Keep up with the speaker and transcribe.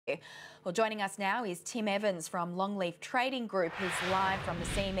Well, joining us now is Tim Evans from Longleaf Trading Group, who's live from the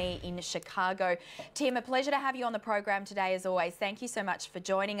CME in Chicago. Tim, a pleasure to have you on the program today as always. Thank you so much for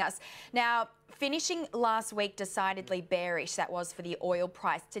joining us. Now, finishing last week decidedly bearish, that was for the oil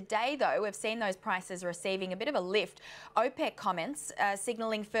price. Today, though, we've seen those prices receiving a bit of a lift. OPEC comments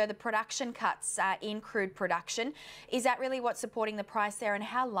signalling further production cuts in crude production. Is that really what's supporting the price there, and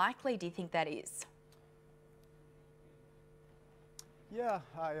how likely do you think that is? Yeah,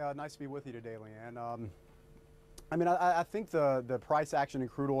 hi, nice to be with you today, Leanne. I think the price action in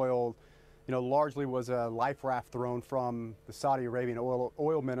crude oil, largely was a life raft thrown from the Saudi Arabian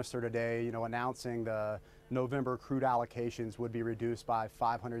oil minister today, announcing the November crude allocations would be reduced by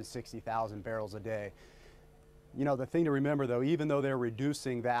 560,000 barrels a day. The thing to remember, though, even though they're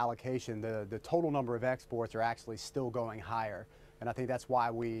reducing the allocation, the total number of exports are actually still going higher. And I think that's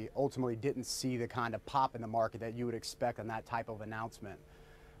why we ultimately didn't see the kind of pop in the market that you would expect on that type of announcement.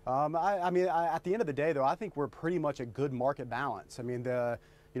 At the end of the day, though, I think we're pretty much a good market balance. I mean, the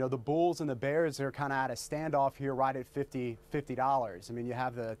bulls and the bears are kind of at a standoff here right at $50. I mean, you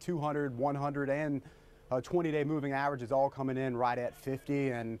have the 200, 100, and 20-day moving averages all coming in right at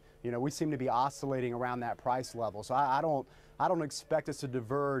 50, and we seem to be oscillating around that price level. So I don't expect us to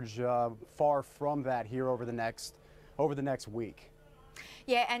diverge far from that here over the next week.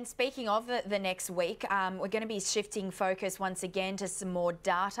 Yeah, and speaking of the next week, we're going to be shifting focus once again to some more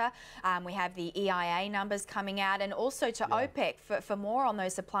data. We have the EIA numbers coming out, and also to OPEC for more on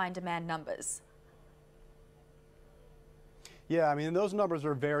those supply and demand numbers. Yeah, I mean, those numbers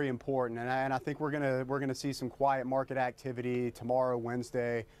are very important, and I think we're gonna see some quiet market activity tomorrow,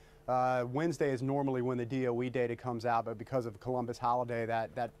 Wednesday. Wednesday is normally when the DOE data comes out, but because of Columbus holiday,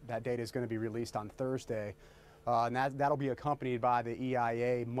 that data is going to be released on Thursday. And that'll be accompanied by the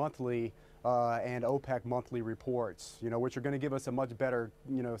EIA monthly and OPEC monthly reports, which are going to give us a much better,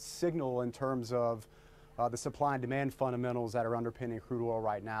 signal in terms of the supply and demand fundamentals that are underpinning crude oil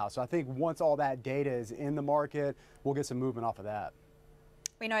right now. So I think once all that data is in the market, we'll get some movement off of that.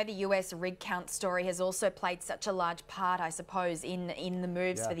 We know the US rig count story has also played such a large part, I suppose, in the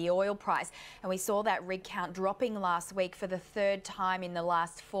moves for the oil price. And we saw that rig count dropping last week for the third time in the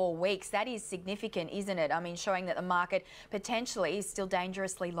last 4 weeks. That is significant, isn't it? I mean, showing that the market potentially is still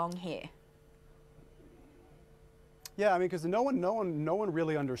dangerously long here. Yeah, I mean, because no one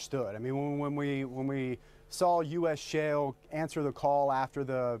really understood. I mean, when we saw U.S. shale answer the call after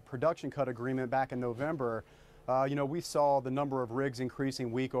the production cut agreement back in November, we saw the number of rigs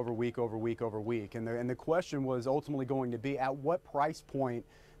increasing week over week over week over week. And the question was ultimately going to be, at what price point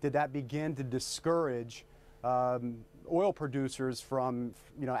did that begin to discourage oil producers from,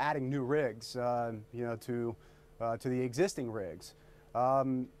 adding new rigs, to the existing rigs?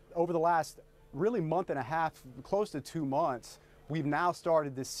 Over the last really month and a half, close to 2 months, we've now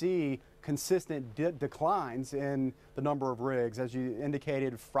started to see consistent declines in the number of rigs. As you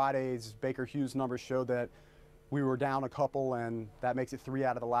indicated, Friday's Baker Hughes numbers showed that we were down a couple, and that makes it 3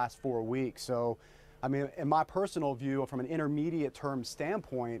 out of the last 4 weeks. So, I mean, in my personal view, from an intermediate term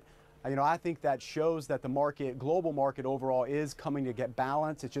standpoint, I think that shows that the global market overall is coming to get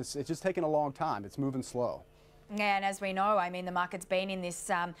balanced. It's just taking a long time. It's moving slow. Yeah, and as we know, I mean, the market's been in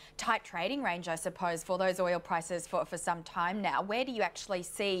this tight trading range, I suppose, for those oil prices for some time now. Where do you actually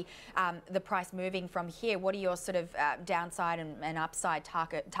see the price moving from here? What are your sort of downside and upside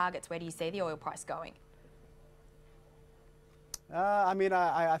targets? Where do you see the oil price going?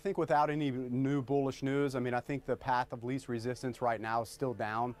 I think without any new bullish news, I think the path of least resistance right now is still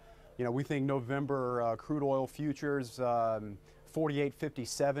down. We think November crude oil futures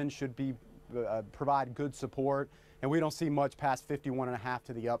 48.57 should be provide good support, and we don't see much past 51.5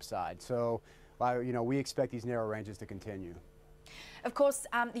 to the upside. So, we expect these narrow ranges to continue. Of course,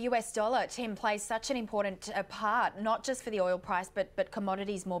 the US dollar, Tim, plays such an important part, not just for the oil price, but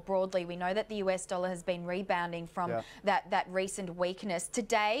commodities more broadly. We know that the US dollar has been rebounding from that recent weakness.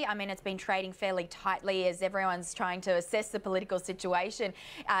 Today, I mean, it's been trading fairly tightly as everyone's trying to assess the political situation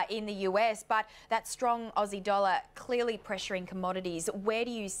in the US, but that strong Aussie dollar clearly pressuring commodities. Where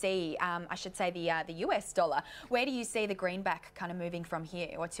do you see, I should say the US dollar, where do you see the greenback kind of moving from here?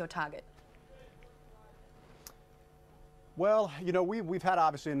 What's your target? Well, we've had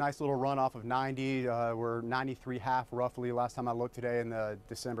obviously a nice little run off of 90. We're 93.5 roughly last time I looked today in the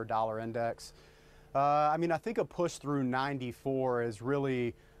December dollar index. I think a push through 94 is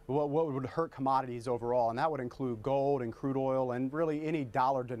really what would hurt commodities overall, and that would include gold and crude oil and really any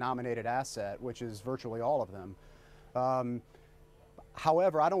dollar-denominated asset, which is virtually all of them.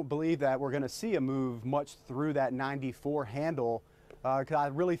 However, I don't believe that we're going to see a move much through that 94 handle, because I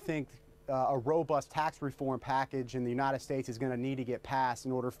really think a robust tax reform package in the United States is going to need to get passed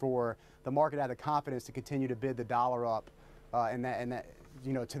in order for the market to have the confidence to continue to bid the dollar up, and that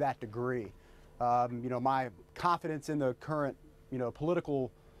to that degree. My confidence in the current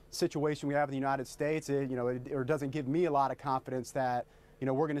political situation we have in the United States, it doesn't give me a lot of confidence that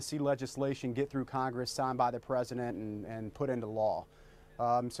we're going to see legislation get through Congress, signed by the president, and put into law.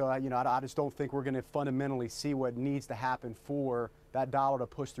 So I just don't think we're going to fundamentally see what needs to happen for that dollar to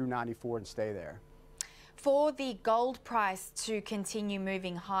push through 94 and stay there. For the gold price to continue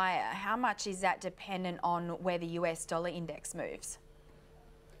moving higher, how much is that dependent on where the US dollar index moves?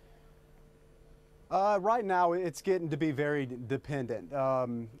 Right now, it's getting to be very dependent.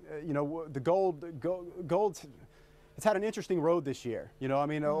 The gold's it's had an interesting road this year.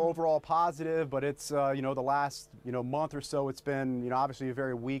 Overall positive, but it's the last month or so it's been obviously a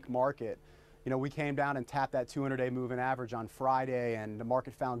very weak market. We came down and tapped that 200-day moving average on Friday, and the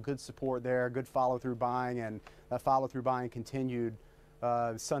market found good support there, good follow-through buying, and that follow-through buying continued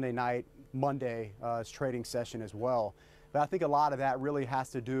Sunday night, Monday's trading session as well. But I think a lot of that really has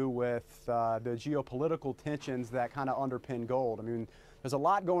to do with the geopolitical tensions that kind of underpin gold. I mean, there's a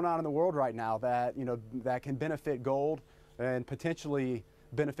lot going on in the world right now that that can benefit gold and potentially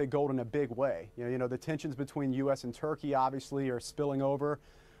benefit gold in a big way. The tensions between U.S. and Turkey obviously are spilling over.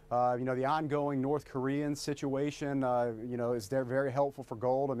 The ongoing North Korean situation, is very helpful for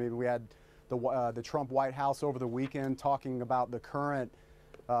gold. I mean, we had the Trump White House over the weekend talking about the current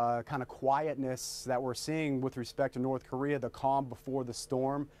kind of quietness that we're seeing with respect to North Korea, the calm before the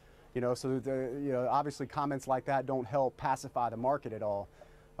storm. So obviously comments like that don't help pacify the market at all.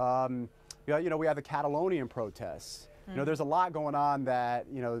 We have the Catalonian protests. There's a lot going on that,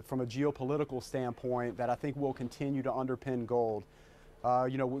 from a geopolitical standpoint that I think will continue to underpin gold.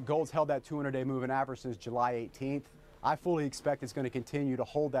 Gold's held that 200-day moving average since July 18th. I fully expect it's going to continue to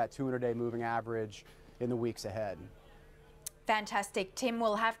hold that 200-day moving average in the weeks ahead. Fantastic. Tim,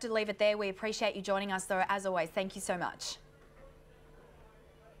 we'll have to leave it there. We appreciate you joining us, though, as always. Thank you so much.